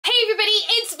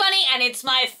and it's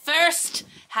my first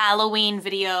Halloween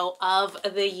video of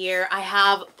the year. I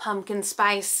have pumpkin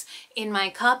spice in my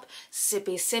cup,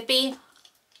 sippy sippy.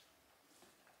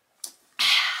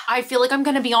 I feel like I'm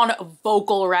gonna be on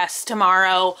vocal rest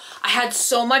tomorrow. I had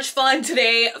so much fun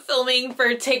today filming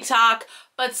for TikTok,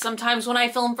 but sometimes when I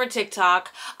film for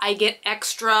TikTok, I get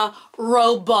extra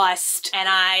robust and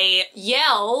I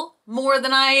yell more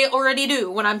than I already do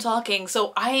when I'm talking.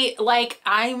 So did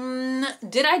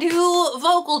I do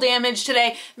vocal damage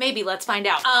today? Maybe, let's find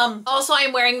out. Also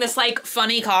I'm wearing this like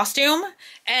funny costume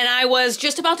and I was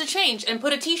just about to change and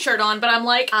put a t-shirt on, but I'm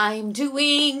like, I'm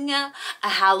doing a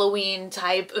Halloween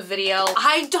type video.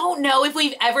 I don't know if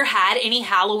we've ever had any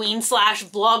Halloween /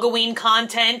 VLOGOWEEN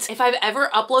content. If I've ever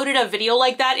uploaded a video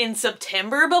like that in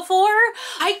September before,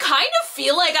 I kind of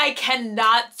feel like I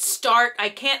cannot start, I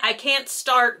can't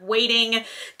start waiting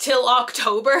till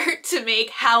October to make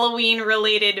Halloween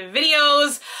related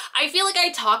videos. I feel like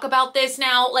I talk about this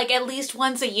now like at least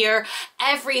once a year,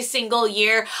 every single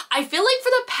year. I feel like for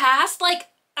the past like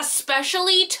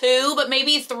especially 2, but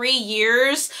maybe 3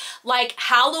 years, like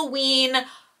Halloween,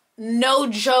 no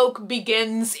joke,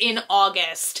 begins in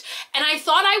August. And I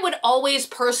thought I would always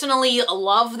personally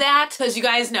love that because you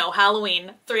guys know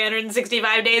Halloween,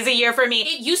 365 days a year for me.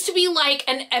 It used to be like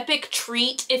an epic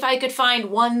treat if I could find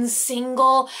one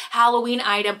single Halloween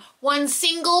item, one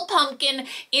single pumpkin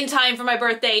in time for my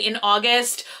birthday in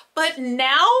August. But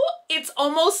now it's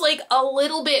almost like a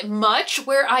little bit much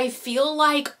where I feel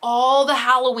like all the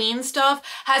Halloween stuff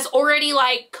has already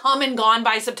like come and gone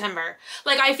by September.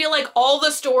 Like I feel like all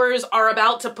the stores are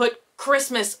about to put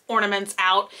Christmas ornaments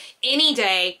out any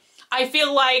day. I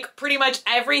feel like pretty much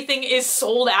everything is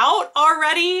sold out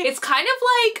already. It's kind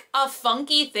of like a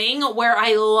funky thing where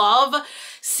I love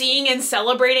seeing and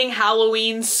celebrating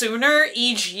Halloween sooner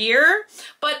each year,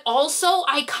 but also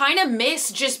I kind of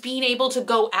miss just being able to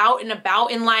go out and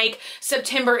about in like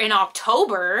September and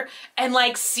October and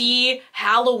like see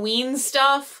Halloween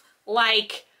stuff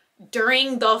like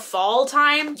during the fall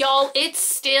time. Y'all, it's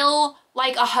still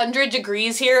like 100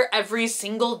 degrees here every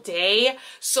single day,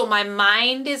 so my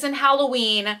mind is in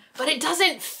Halloween, but it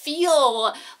doesn't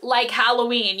feel like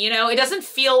Halloween, you know? It doesn't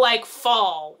feel like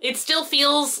fall. It still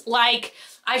feels like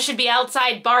I should be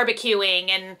outside barbecuing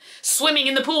and swimming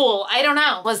in the pool. I don't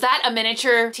know. Was that a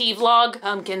miniature tea vlog?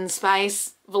 Pumpkin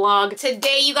spice vlog.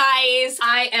 Today, you guys,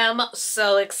 I am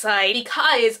so excited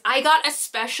because I got a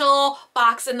special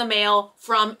box in the mail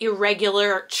from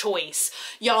Irregular Choice.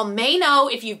 Y'all may know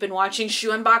if you've been watching shoe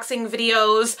unboxing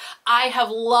videos, I have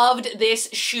loved this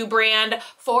shoe brand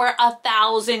for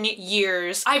 1,000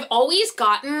 years. I've always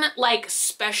gotten like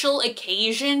special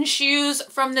occasion shoes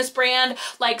from this brand,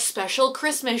 like special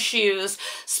Christmas shoes,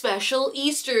 special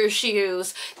Easter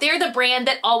shoes. They're the brand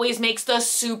that always makes the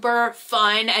super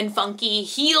fun and funky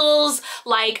heels.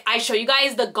 Like I show you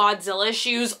guys the Godzilla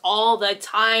shoes all the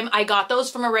time. I got those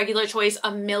from Irregular Choice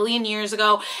a million years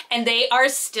ago and they are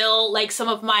still like some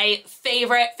of my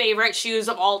favorite shoes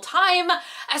of all time,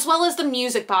 as well as the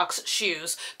Music Box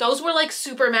shoes. Those were like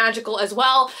super magical as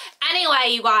well.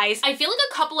 Anyway, you guys, I feel like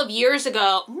a couple of years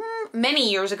ago, many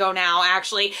years ago now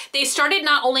actually, they started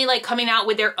not only like coming out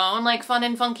with their own like fun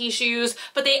and funky shoes,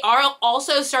 but they are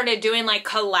also started doing like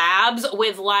collabs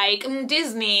with like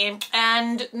Disney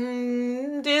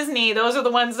and Disney. Those are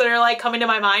the ones that are like coming to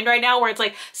my mind right now, where it's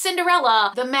like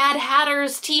Cinderella, the Mad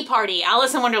Hatter's Tea Party,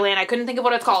 Alice in Wonderland. I couldn't think of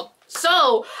what it's called.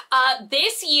 So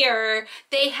this year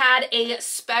they had a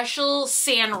special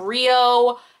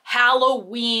Sanrio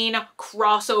Halloween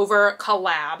crossover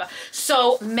collab.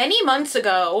 So many months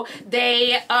ago,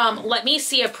 they let me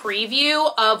see a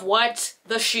preview of what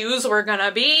the shoes were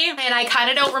gonna be, and I kind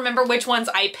of don't remember which ones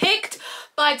I picked,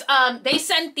 but they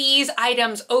sent these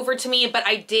items over to me, but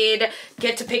I did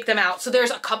get to pick them out. So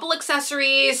there's a couple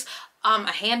accessories,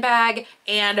 a handbag,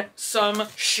 and some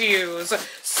shoes.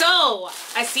 So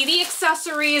I see the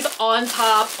accessories on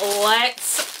top.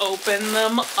 Let's open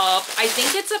them up. I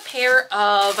think it's a pair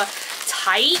of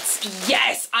tights.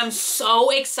 Yes, I'm so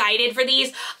excited for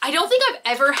these. I don't think I've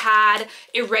ever had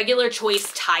Irregular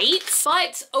Choice tights,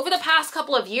 but over the past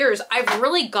couple of years, I've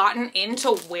really gotten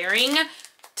into wearing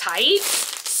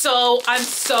tights. So I'm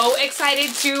so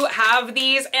excited to have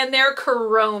these, and they're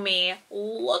chromy.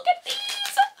 Look at these.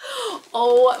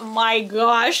 Oh my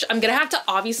gosh. I'm gonna have to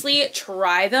obviously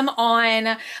try them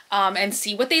on and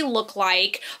see what they look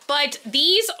like. But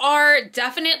these are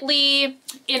definitely,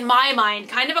 in my mind,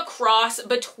 kind of a cross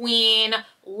between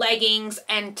leggings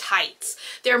and tights.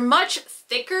 They're much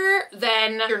thicker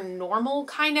than your normal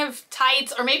kind of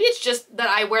tights, or maybe it's just that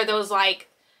I wear those like,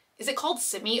 is it called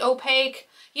semi-opaque?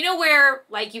 You know, where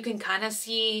like you can kind of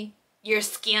see your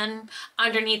skin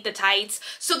underneath the tights.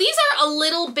 So these are a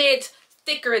little bit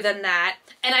thicker than that.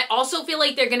 And I also feel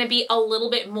like they're gonna be a little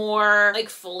bit more like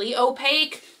fully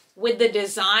opaque with the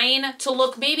design to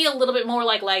look maybe a little bit more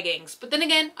like leggings. But then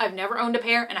again, I've never owned a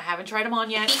pair and I haven't tried them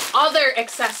on yet. The other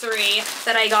accessory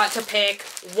that I got to pick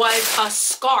was a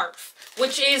scarf,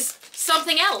 which is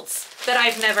something else that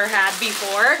I've never had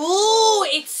before. Ooh,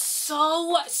 it's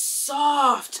so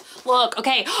soft. Look,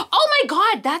 okay. Oh my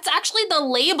God, that's actually the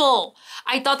label.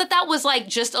 I thought that that was like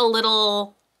just a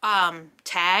little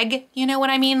tag, you know what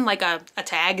I mean? Like a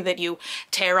tag that you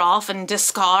tear off and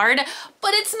discard,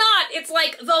 but it's not. It's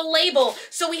like the label.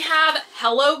 So we have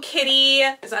Hello Kitty.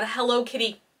 Is that a Hello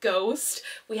Kitty ghost?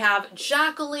 We have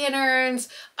jack-o'-lanterns,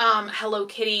 Hello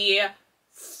Kitty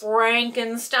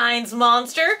Frankenstein's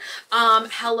monster,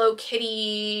 Hello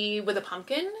Kitty with a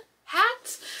pumpkin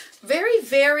hat. Very,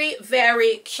 very,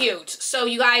 very cute. So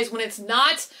you guys, when it's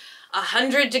not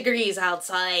 100 degrees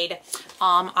outside,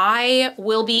 I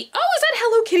will be, oh, is that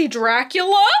Hello Kitty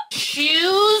Dracula?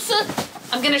 Shoes,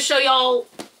 I'm gonna show y'all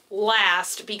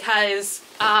last because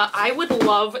I would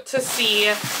love to see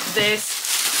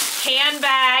this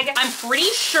handbag. I'm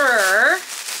pretty sure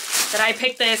that I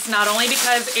picked this not only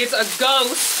because it's a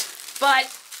ghost,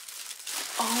 but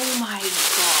oh my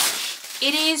gosh,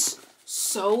 it is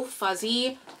so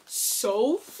fuzzy,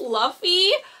 so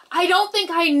fluffy. I don't think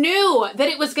I knew that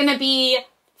it was gonna be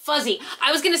fuzzy.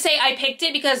 I was gonna say I picked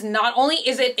it because not only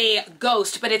is it a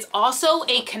ghost, but it's also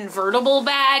a convertible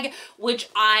bag, which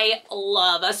I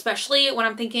love, especially when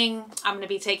I'm thinking I'm gonna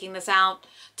be taking this out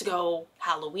to go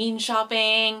Halloween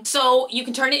shopping. So you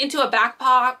can turn it into a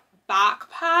backpack.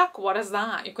 What is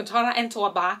that? You can turn it into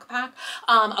a backpack,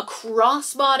 a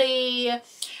crossbody.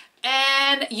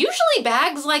 And usually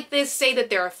bags like this say that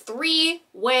there are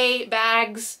 3-way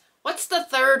bags. What's the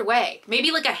third way?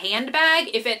 Maybe like a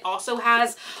handbag if it also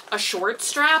has a short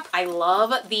strap. I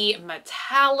love the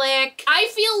metallic. I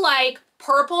feel like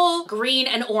purple, green,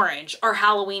 and orange are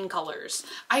Halloween colors.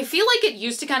 I feel like it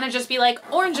used to kind of just be like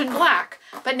orange and black,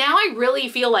 but now I really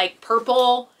feel like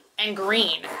purple and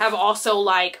green have also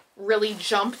like really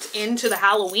jumped into the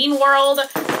Halloween world.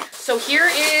 So here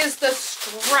is the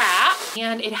strap,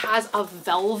 and it has a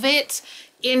velvet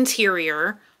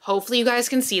interior. Hopefully you guys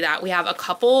can see that. We have a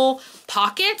couple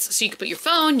pockets so you can put your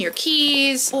phone, your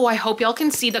keys. Oh, I hope y'all can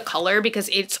see the color because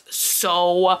it's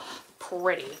so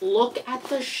pretty. Look at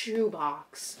the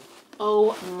shoebox.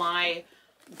 Oh my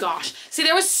gosh. See,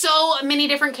 there was so many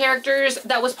different characters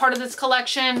that was part of this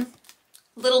collection.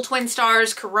 Little Twin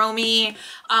Stars, Kuromi.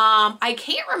 I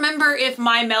can't remember if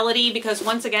My Melody, because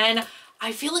once again,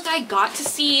 I feel like I got to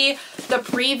see the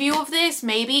preview of this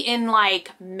maybe in like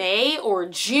May or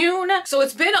June. So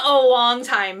it's been a long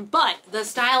time, but the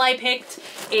style I picked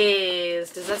is,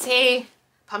 does that say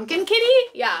Pumpkin Kitty?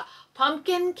 Yeah,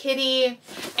 Pumpkin Kitty.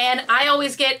 And I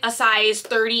always get a size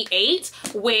 38,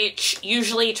 which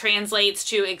usually translates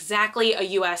to exactly a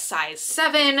US size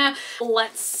 7.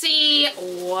 Let's see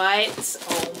what,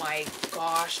 oh my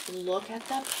gosh, look at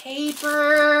the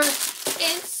paper.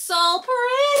 It's so pretty.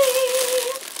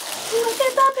 Look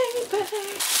at the paper.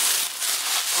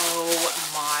 Oh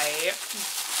my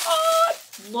God.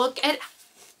 Look at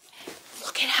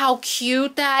how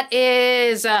cute that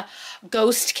is.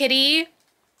 Ghost Kitty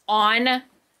on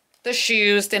the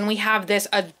shoes. Then we have this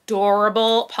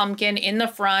adorable pumpkin in the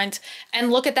front.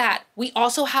 And look at that. We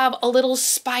also have a little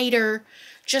spider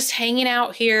just hanging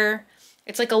out here.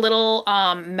 It's like a little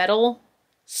metal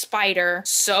spider.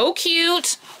 So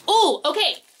cute. Oh,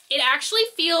 okay. It actually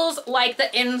feels like the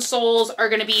insoles are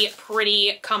gonna be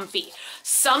pretty comfy.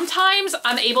 Sometimes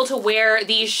I'm able to wear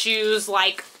these shoes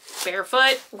like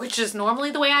barefoot, which is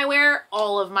normally the way I wear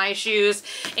all of my shoes,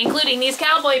 including these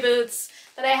cowboy boots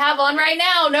that I have on right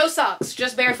now. No socks,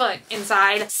 just barefoot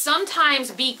inside.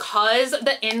 Sometimes because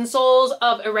the insoles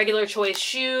of Irregular Choice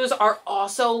shoes are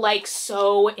also like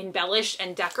so embellished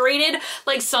and decorated,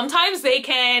 like sometimes they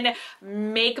can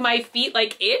make my feet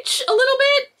like itch a little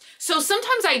bit. So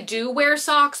sometimes I do wear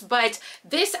socks, but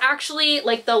this actually,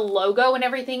 like the logo and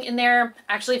everything in there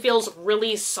actually feels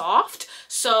really soft.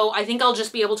 So I think I'll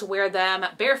just be able to wear them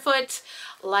barefoot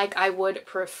like I would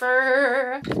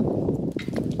prefer.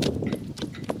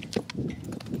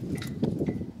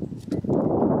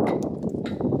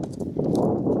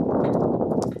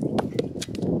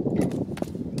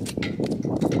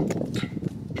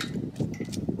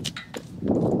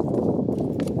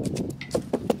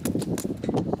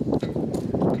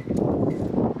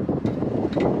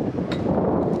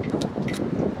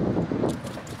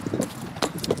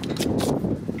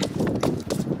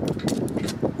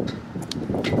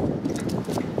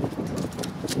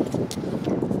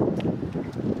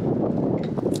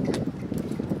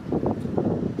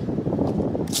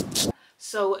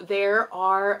 So there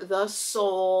are the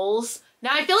soles.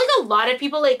 Now I feel like a lot of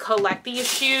people like collect these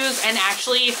shoes and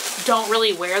actually don't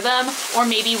really wear them, or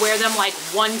maybe wear them like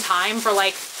one time for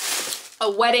like a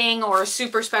wedding or a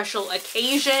super special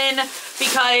occasion,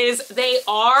 because they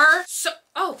are so,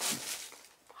 oh,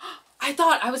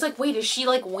 I was like, wait, is she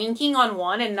like winking on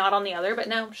one and not on the other? But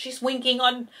no, she's winking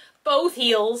on both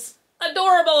heels.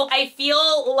 Adorable. I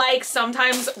feel like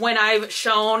sometimes when I've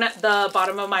shown the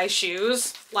bottom of my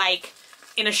shoes, like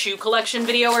in a shoe collection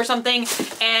video or something,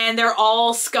 and they're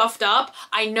all scuffed up,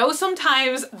 I know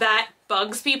sometimes that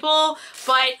bugs people,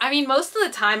 but I mean, most of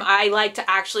the time I like to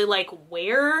actually like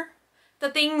wear the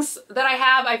things that I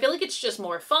have. I feel like it's just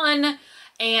more fun,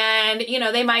 and you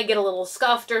know, they might get a little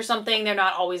scuffed or something. They're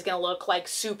not always gonna look like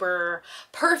super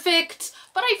perfect,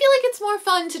 but I feel like it's more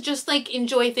fun to just like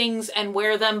enjoy things and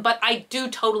wear them. But I do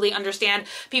totally understand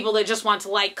people that just want to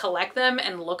like collect them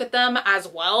and look at them as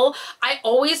well. I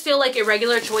always feel like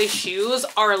Irregular Choice shoes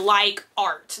are like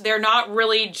art. They're not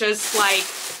really just like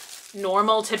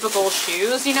normal typical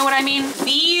shoes, you know what I mean?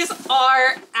 These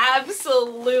are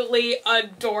absolutely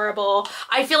adorable.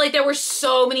 I feel like there were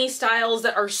so many styles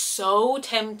that are so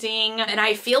tempting, and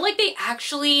I feel like they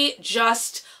actually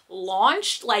just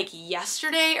launched like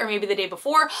yesterday or maybe the day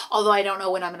before, although I don't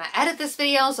know when I'm gonna edit this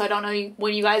video, so I don't know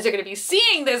when you guys are gonna be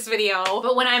seeing this video,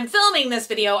 but when I'm filming this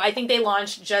video, I think they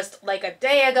launched just like a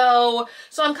day ago.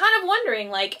 So I'm kind of wondering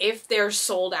like if they're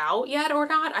sold out yet or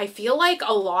not. I feel like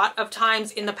a lot of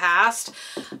times in the past,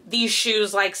 these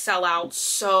shoes like sell out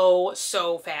so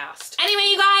fast. Anyway,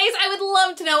 you guys, I would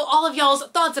love to know all of y'all's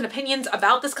thoughts and opinions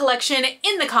about this collection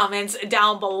in the comments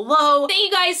down below. Thank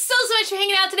you guys so much for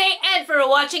hanging out today and for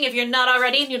watching. If you're not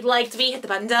already and you'd like to be, hit the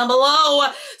button down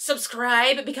below,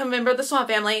 subscribe, become a member of the Swamp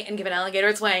Family, and give an alligator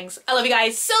its wings. I love you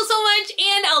guys so much,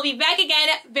 and I'll be back again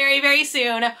very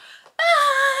soon. Bye!